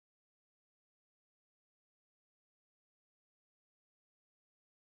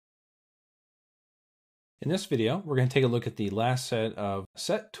In this video, we're going to take a look at the last set of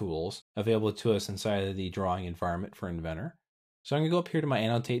set tools available to us inside of the drawing environment for Inventor. So I'm going to go up here to my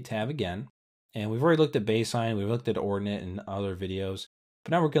Annotate tab again, and we've already looked at baseline, we've looked at ordinate in other videos,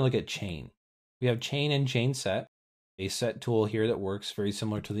 but now we're going to look at chain. We have chain and chain set, a set tool here that works very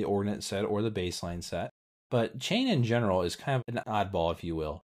similar to the ordinate set or the baseline set, but chain in general is kind of an oddball, if you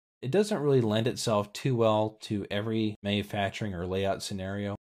will. It doesn't really lend itself too well to every manufacturing or layout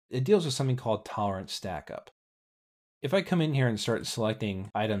scenario. It deals with something called tolerance stackup. If I come in here and start selecting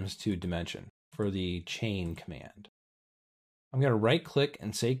items to dimension for the chain command, I'm going to right click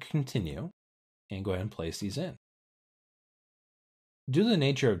and say continue and go ahead and place these in. Due to the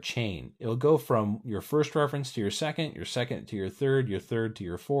nature of chain, it'll go from your first reference to your second to your third to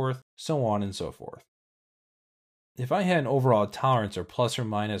your fourth, so on and so forth. If I had an overall tolerance of plus or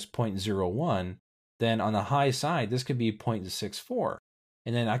minus 0.01, then on the high side, this could be 0.64.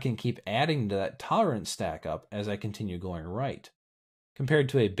 And then I can keep adding to that tolerance stack up as I continue going right. Compared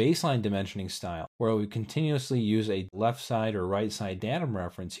to a baseline dimensioning style, where we continuously use a left side or right side datum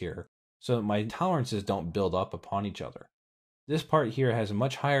reference here, so that my tolerances don't build up upon each other. This part here has a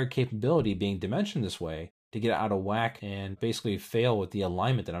much higher capability being dimensioned this way to get out of whack and basically fail with the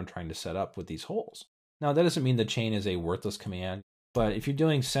alignment that I'm trying to set up with these holes. Now that doesn't mean the chain is a worthless command, but if you're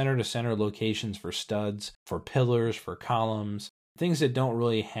doing center to center locations for studs, for pillars, for columns, things that don't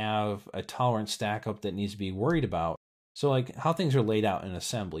really have a tolerance stack up that needs to be worried about. So like how things are laid out in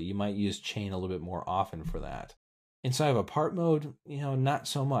assembly, you might use chain a little bit more often for that. Inside of a part mode, not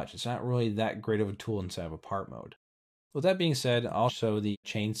so much. It's not really that great of a tool inside of a part mode. With that being said, I'll show the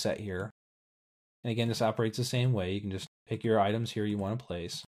chain set here. And again, this operates the same way. You can just pick your items here you want to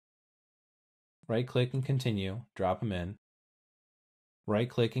place. Right click and continue, drop them in. Right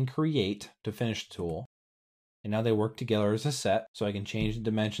click and create to finish the tool. And now they work together as a set, so I can change the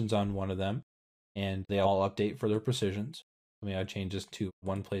dimensions on one of them, and they all update for their precisions. I'll change this to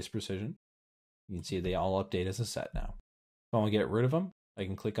one place precision. You can see they all update as a set now. If I want to get rid of them, I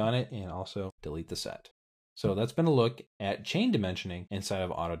can click on it and also delete the set. So that's been a look at chain dimensioning inside of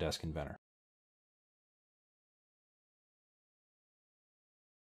Autodesk Inventor.